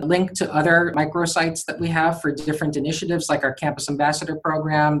can link to other microsites that we have for different initiatives, like our Campus Ambassador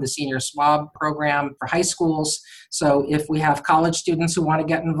program, the Senior SWAB program for high schools. So if we have college students who want to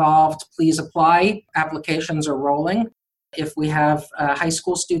get involved, please apply. Applications are rolling. If we have high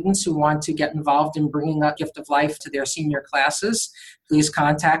school students who want to get involved in bringing up Gift of Life to their senior classes, please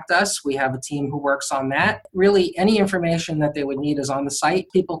contact us. We have a team who works on that. Really, any information that they would need is on the site.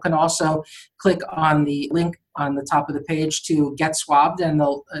 People can also click on the link on the top of the page to get swabbed, and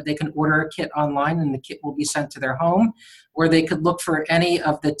they can order a kit online, and the kit will be sent to their home. Or they could look for any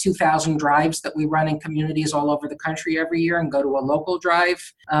of the 2,000 drives that we run in communities all over the country every year and go to a local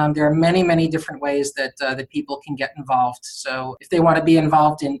drive. There are many, many different ways that people can get involved. So if they want to be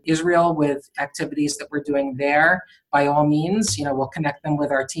involved in Israel with activities that we're doing there, by all means, we'll connect them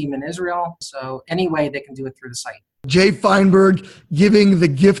with our team in Israel. So any way they can do it through the site. Jay Feinberg giving the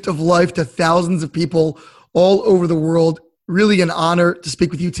gift of life to thousands of people all over the world. Really an honor to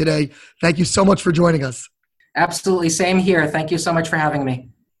speak with you today. Thank you so much for joining us. Absolutely. Same here. Thank you so much for having me.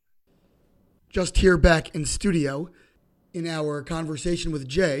 Just here back in studio, in our conversation with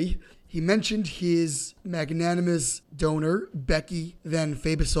Jay, he mentioned his magnanimous donor, Becky Van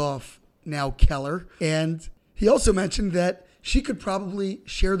Fabisoff, now Keller. And he also mentioned that she could probably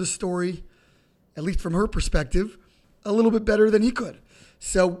share the story, at least from her perspective, a little bit better than he could.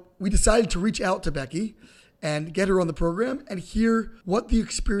 So we decided to reach out to Becky and get her on the program and hear what the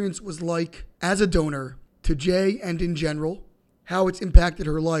experience was like as a donor to Jay and in general, how it's impacted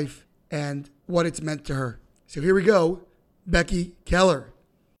her life, and what it's meant to her. So here we go, Becky Keller.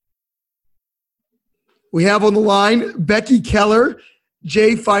 We have on the line Becky Keller,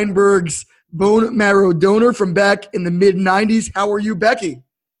 Jay Feinberg's bone marrow donor from back in the mid-90s. How are you, Becky?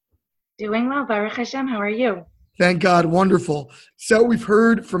 Doing well, Baruch Hashem. How are you? Thank God. Wonderful. So we've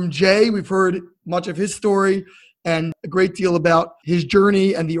heard from Jay. We've heard much of his story and a great deal about his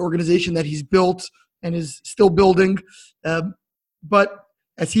journey and the organization that he's built and is still building. But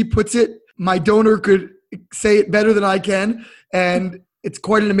as he puts it, my donor could say it better than I can. And it's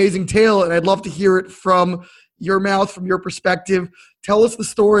quite an amazing tale. And I'd love to hear it from your mouth, from your perspective. Tell us the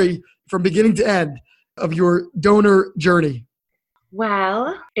story from beginning to end of your donor journey.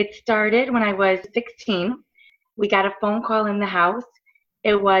 Well, it started when I was 16. We got a phone call in the house.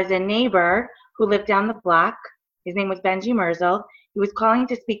 It was a neighbor who lived down the block. His name was Benji Merzel. He was calling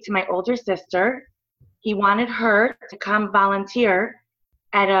to speak to my older sister. He wanted her to come volunteer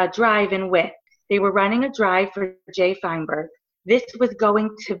at a drive in Witt. They were running a drive for Jay Feinberg. This was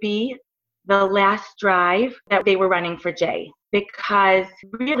going to be the last drive that they were running for Jay, because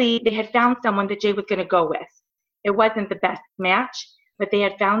really they had found someone that Jay was going to go with. It wasn't the best match, but they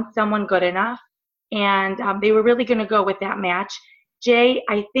had found someone good enough, and they were really going to go with that match. Jay,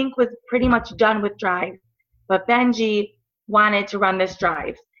 I think, was pretty much done with drive, but Benji wanted to run this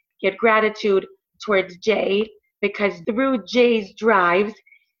drive. He had gratitude towards Jay because through Jay's drives,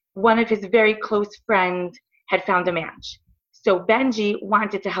 one of his very close friends had found a match. So Benji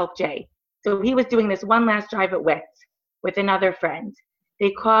wanted to help Jay. So he was doing this one last drive at Witt with another friend.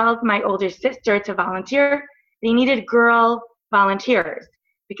 They called my older sister to volunteer. They needed girl volunteers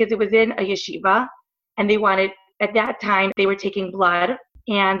because it was in a yeshiva, and they wanted, at that time, they were taking blood,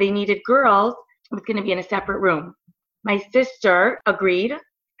 and they needed girls. It was going to be in a separate room. My sister agreed,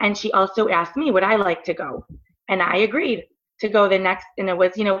 and she also asked me would I like to go, and I agreed to go the next, and it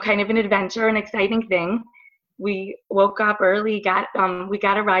was, kind of an adventure, an exciting thing. We woke up early, we got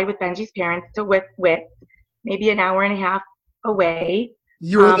a ride with Benji's parents to Witt, maybe an hour and a half away.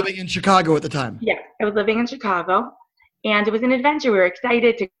 You were living in Chicago at the time. Yeah, I was living in Chicago, and it was an adventure. We were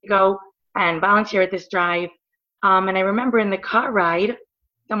excited to go and volunteer at this drive. And I remember in the car ride,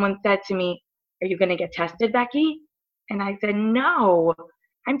 someone said to me, "Are you going to get tested, Becky?" And I said, "No,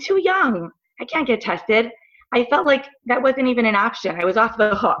 I'm too young. I can't get tested." I felt like that wasn't even an option. I was off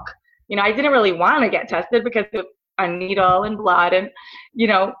the hook. I didn't really want to get tested because of a needle and blood, and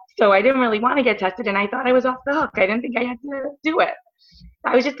so I didn't really want to get tested, and I thought I was off the hook. I didn't think I had to do it.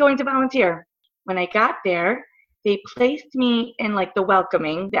 I was just going to volunteer. When I got there, they placed me in like the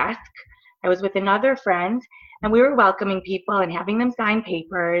welcoming desk. I was with another friend, and we were welcoming people and having them sign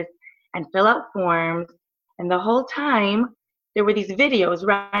papers and fill out forms. And the whole time, there were these videos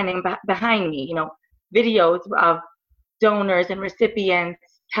running behind me, videos of donors and recipients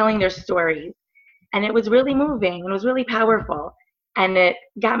telling their stories. And it was really moving, and it was really powerful. And it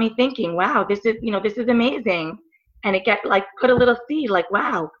got me thinking, wow, this is amazing. And it put a little seed, like,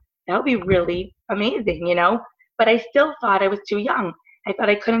 wow, that would be really amazing, But I still thought I was too young. I thought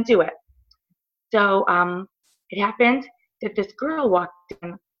I couldn't do it. So it happened that this girl walked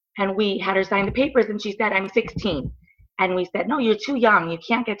in And we had her sign the papers, and she said, I'm 16. And we said, no, you're too young. You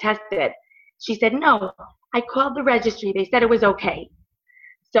can't get tested. She said, no, I called the registry. They said it was okay.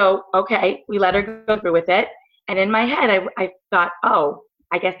 So, okay, we let her go through with it. And in my head, I thought, oh,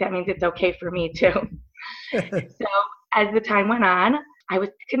 I guess that means it's okay for me too. So as the time went on, I was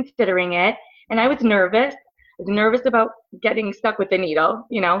considering it, and I was nervous. I was nervous about getting stuck with the needle,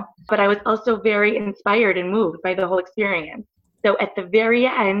 but I was also very inspired and moved by the whole experience. So at the very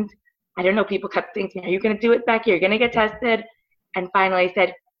end, I don't know, people kept saying to me, are you going to do it, Becky? You're going to get tested? And finally I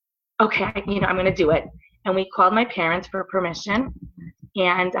said, okay, I'm going to do it. And we called my parents for permission.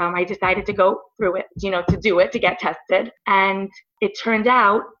 And I decided to go through it, to do it, to get tested. And it turned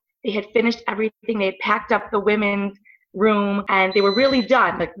out they had finished everything. They had packed up the women's room and they were really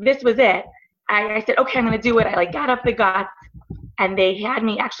done. Like, this was it. I said, okay, I'm going to do it. I got up the guts, and they had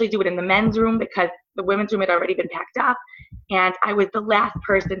me actually do it in the men's room because the women's room had already been packed up. And I was the last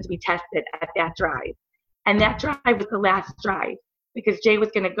person to be tested at that drive. And that drive was the last drive because Jay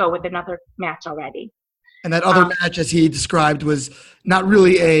was going to go with another match already. And that other match, as he described, was not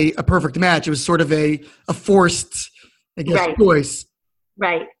really a perfect match. It was sort of a forced, I guess, right. choice.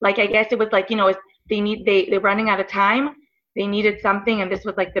 Right. Like, I guess it was like, they're running out of time. They needed something, and this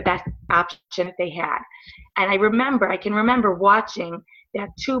was like the best option that they had. And I can remember watching that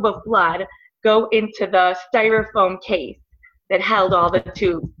tube of blood go into the styrofoam case that held all the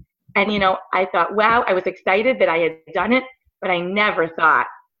tubes. And, I thought, wow, I was excited that I had done it, but I never thought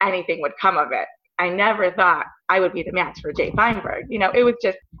anything would come of it. I never thought I would be the match for Jay Feinberg. It was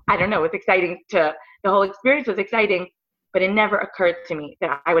just, I don't know, it was exciting the whole experience was exciting, but it never occurred to me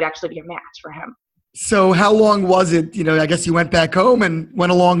that I would actually be a match for him. So how long was it? I guess you went back home and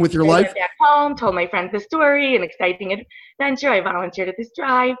went along with your life? I went back home, told my friends the story, an exciting adventure. I volunteered at this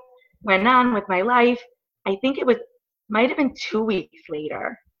drive, went on with my life. I think might have been 2 weeks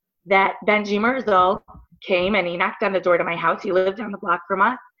later that Benji Merzel came and he knocked on the door to my house. He lived down the block from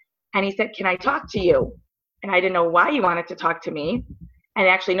us. And he said, can I talk to you? And I didn't know why he wanted to talk to me. And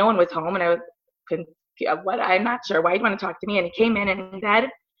actually no one was home. And I was, I'm not sure why he'd want to talk to me. And he came in and he said,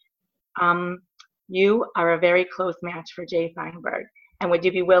 you are a very close match for Jay Feinberg. And would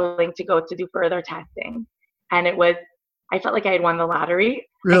you be willing to go to do further testing? And I felt like I had won the lottery.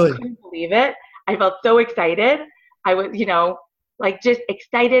 Really? I couldn't believe it. I felt so excited. I was, just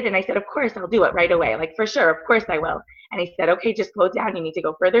excited. And I said, of course I'll do it right away. Like, for sure, of course I will. And he said, okay, just slow down. You need to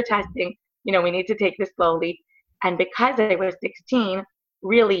go further testing. We need to take this slowly. And because I was 16,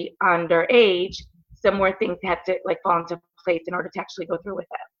 really underage, some more things had to fall into place in order to actually go through with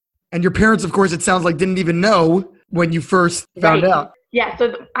it. And your parents, of course, it sounds like didn't even know when you first found out. Yeah,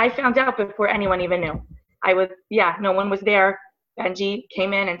 so I found out before anyone even knew. No one was there. Benji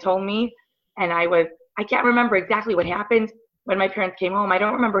came in and told me, and I can't remember exactly what happened when my parents came home. I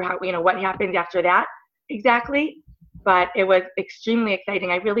don't remember what happened after that exactly. But it was extremely exciting.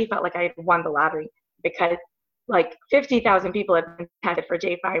 I really felt like I had won the lottery because 50,000 people had been tested for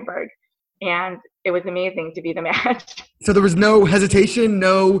Jay Feinberg. And it was amazing to be the match. So there was no hesitation,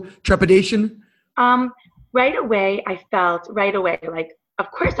 no trepidation? Right away, I felt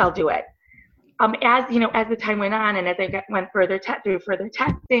of course I'll do it. As the time went on and as I went through further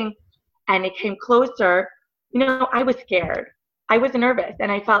testing and it came closer, I was scared. I was nervous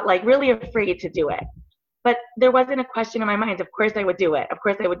and I felt really afraid to do it. But there wasn't a question in my mind. Of course I would do it. Of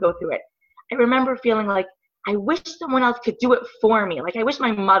course I would go through it. I remember feeling like I wish someone else could do it for me. I wish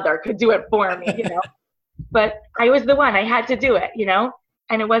my mother could do it for me, But I was the one. I had to do it,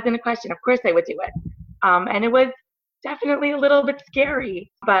 And it wasn't a question. Of course I would do it. And it was definitely a little bit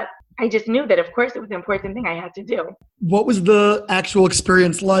scary. But I just knew that, of course, it was an important thing I had to do. What was the actual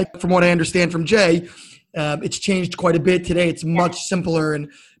experience like? From what I understand from Jay, it's changed quite a bit today. It's much simpler,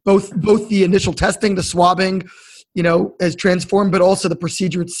 and both the initial testing, the swabbing, has transformed, but also the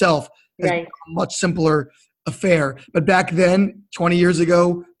procedure itself has become a much simpler affair. But back then, 20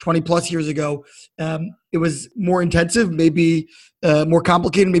 plus years ago, it was more intensive, maybe more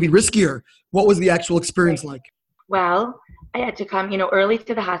complicated, maybe riskier. What was the actual experience like? Well, I had to come, early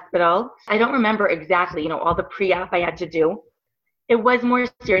to the hospital. I don't remember exactly, all the pre-op I had to do. It was more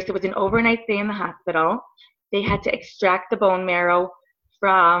serious. It was an overnight stay in the hospital. They had to extract the bone marrow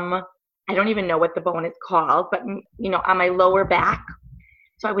from, I don't even know what the bone is called, but, on my lower back.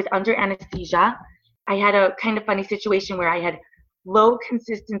 So I was under anesthesia. I had a kind of funny situation where I had low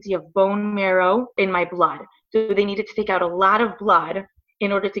consistency of bone marrow in my blood. So they needed to take out a lot of blood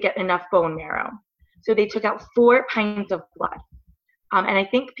in order to get enough bone marrow. So they took out 4 pints of blood. And I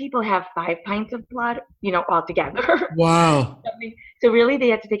think people have 5 pints of blood, altogether. Wow. So really they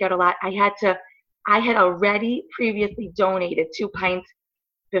had to take out a lot. I had already previously donated 2 pints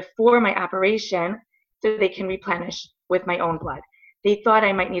before my operation so they can replenish with my own blood. They thought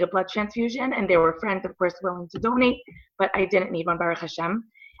I might need a blood transfusion, and there were friends, of course, willing to donate, but I didn't need one, Baruch Hashem.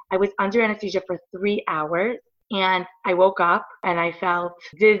 I was under anesthesia for 3 hours, and I woke up and I felt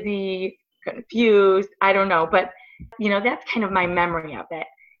dizzy, confused, I don't know, but that's kind of my memory of it.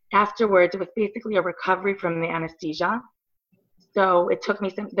 Afterwards, it was basically a recovery from the anesthesia. So it took me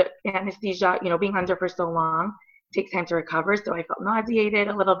the anesthesia, being under for so long, takes time to recover. So I felt nauseated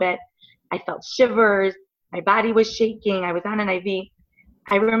a little bit. I felt shivers. My body was shaking. I was on an IV.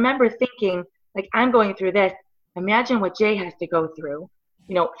 I remember thinking, like, I'm going through this. Imagine what Jay has to go through,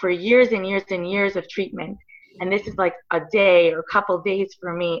 for years and years and years of treatment. And this is like a day or a couple days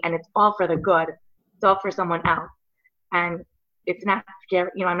for me. And it's all for the good. It's all for someone else. And it's not scary.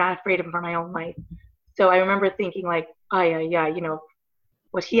 I'm not afraid of for my own life. So I remember thinking like, oh yeah,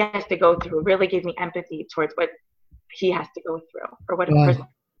 what he has to go through really gave me empathy towards what he has to go through, or what a person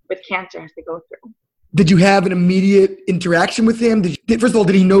with cancer has to go through. Did you have an immediate interaction with him? First of all,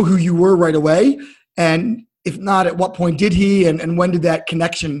 did he know who you were right away? And if not, at what point did he? And when did that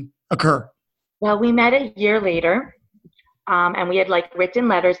connection occur? Well, we met a year later, and we had written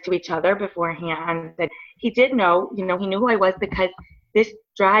letters to each other beforehand. That he did know, he knew who I was because this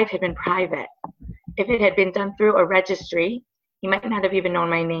drive had been private. If it had been done through a registry, he might not have even known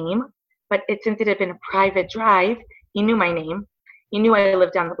my name. But since it had been a private drive, he knew my name. He knew I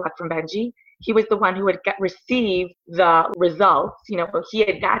lived down the block from Benji. He was the one who had received the results. He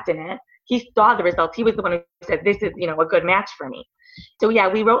had gotten it. He saw the results. He was the one who said, this is, a good match for me. So yeah,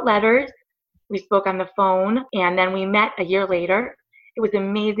 we wrote letters. We spoke on the phone, and then we met a year later. It was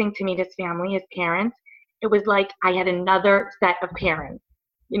amazing to meet his family, his parents. It was like I had another set of parents.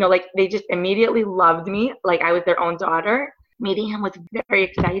 They just immediately loved me, like I was their own daughter. Meeting him was very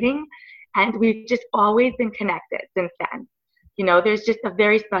exciting, and we've just always been connected since then. There's just a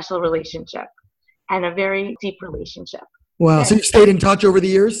very special relationship and a very deep relationship. Wow. So you stayed in touch over the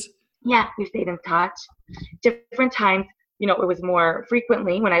years? Yeah, we stayed in touch. Different times, it was more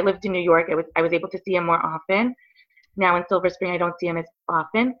frequently. When I lived in New York, I was able to see him more often. Now in Silver Spring, I don't see him as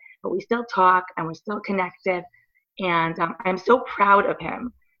often, but we still talk and we're still connected. And I'm so proud of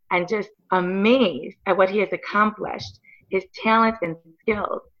him and just amazed at what he has accomplished, his talents and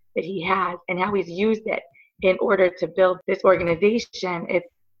skills that he has, and how he's used it in order to build this organization. It's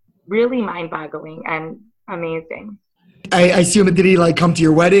really mind-boggling and amazing. I assume, did he come to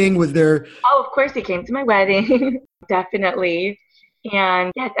your wedding? Was there? Oh, of course he came to my wedding. Definitely.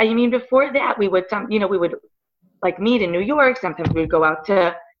 And yes, before that we would we would meet in New York. Sometimes we would go out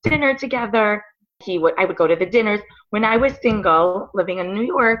to dinner together. I would go to the dinners. When I was single, living in New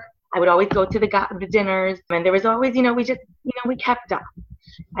York, I would always go to the dinners. And there was always, we kept up.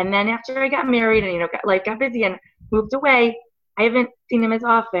 And then after I got married and, got busy and moved away, I haven't seen him as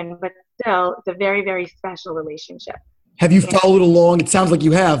often, but still, it's a very, very special relationship. Have you followed along? It sounds like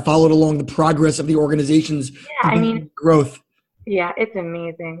you have followed along the progress of the organization's growth. Yeah, it's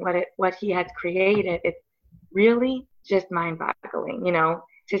amazing what he has created. It's really just mind-boggling,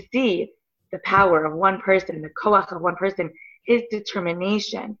 to see the power of one person, the koach of one person, his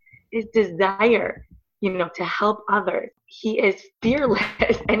determination, his desire, to help others. He is fearless,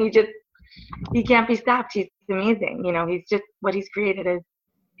 and he can't be stopped. He's amazing. He's just, what he's created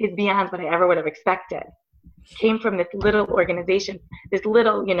is beyond what I ever would have expected. Came from this little organization, this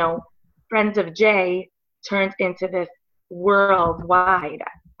little, Friends of Jay turned into this worldwide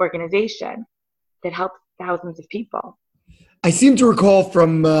organization that helps thousands of people. I seem to recall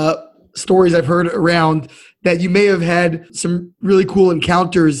from stories I've heard around that you may have had some really cool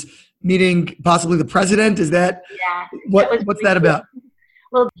encounters meeting possibly the president. Is that, what's that about?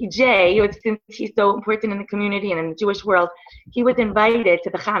 Well, Jay, since he's so important in the community and in the Jewish world, he was invited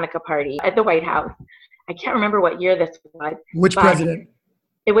to the Hanukkah party at the White House. I can't remember what year this was. Which president?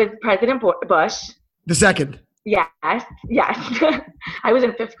 It was President Bush. The second? Yes. I was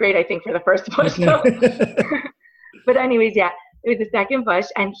in 5th grade, I think, for the first Bush. But anyways, yeah, it was the second Bush,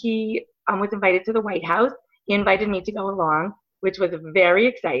 and he was invited to the White House. He invited me to go along, which was very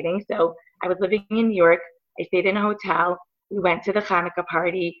exciting. So I was living in New York. I stayed in a hotel. We went to the Hanukkah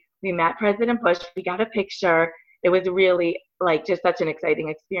party. We met President Bush. We got a picture. It was really just such an exciting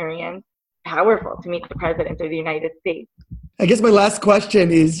experience. Powerful to meet the President of the United States. I guess my last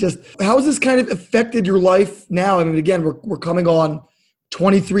question is just, how has this kind of affected your life now? Again, we're coming on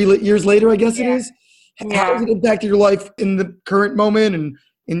 23 years later, I guess it is. Yeah. How has it impacted your life in the current moment and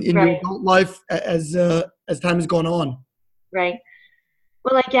in your adult life as time has gone on? Right.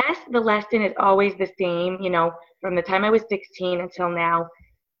 Well, I guess the lesson is always the same, from the time I was 16 until now.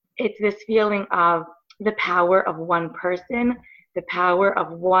 It's this feeling of the power of one person the power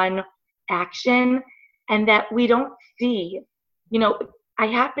of one action, and that we don't see. I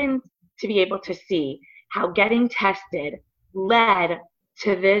happen to be able to see how getting tested led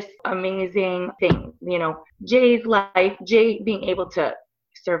to this amazing thing. Jay's life, Jay being able to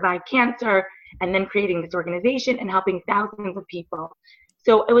survive cancer and then creating this organization and helping thousands of people.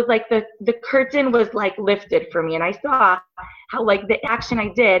 So it was like the curtain was like lifted for me, and I saw how like the action I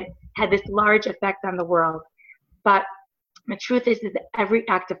did had this large effect on the world. But the truth is that every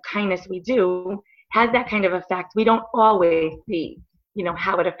act of kindness we do has that kind of effect. We don't always see,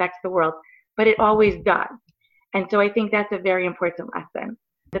 how it affects the world, but it always does. And so I think that's a very important lesson.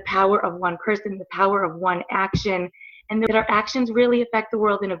 The power of one person, the power of one action, and that our actions really affect the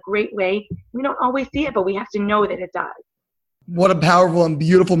world in a great way. We don't always see it, but we have to know that it does. What a powerful and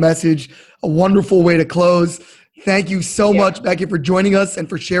beautiful message. A wonderful way to close. Thank you so much, Becky, for joining us and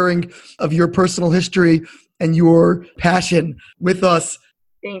for sharing of your personal history and your passion with us.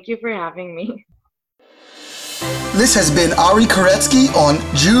 Thank you for having me. This has been Ari Koretsky on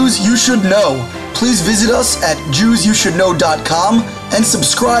Jews You Should Know. Please visit us at JewsYouShouldKnow.com and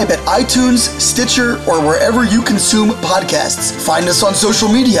subscribe at iTunes, Stitcher, or wherever you consume podcasts. Find us on social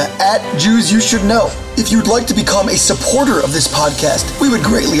media at Jews You Should Know. If you'd like to become a supporter of this podcast, we would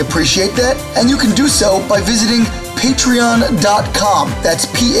greatly appreciate that, and you can do so by visiting patreon.com. That's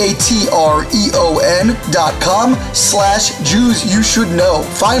patreon.com/Jews You Should Know.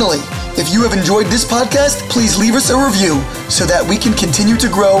 Finally, if you have enjoyed this podcast, please leave us a review so that we can continue to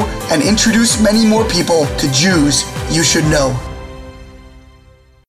grow and introduce many more people to Jews You Should Know.